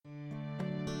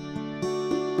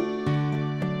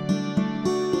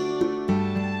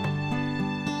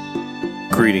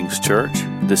Greetings, church.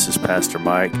 This is Pastor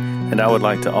Mike, and I would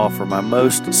like to offer my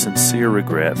most sincere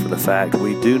regret for the fact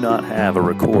we do not have a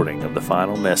recording of the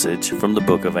final message from the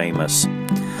book of Amos.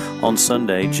 On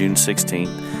Sunday, June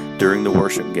 16th, during the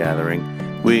worship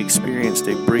gathering, we experienced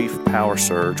a brief power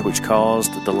surge which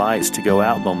caused the lights to go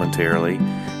out momentarily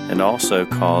and also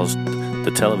caused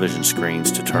the television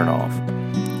screens to turn off.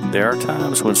 There are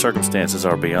times when circumstances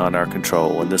are beyond our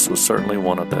control, and this was certainly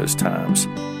one of those times.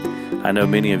 I know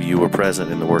many of you were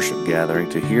present in the worship gathering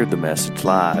to hear the message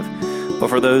live, but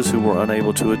for those who were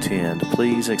unable to attend,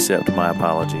 please accept my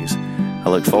apologies. I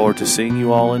look forward to seeing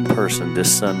you all in person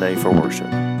this Sunday for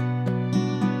worship.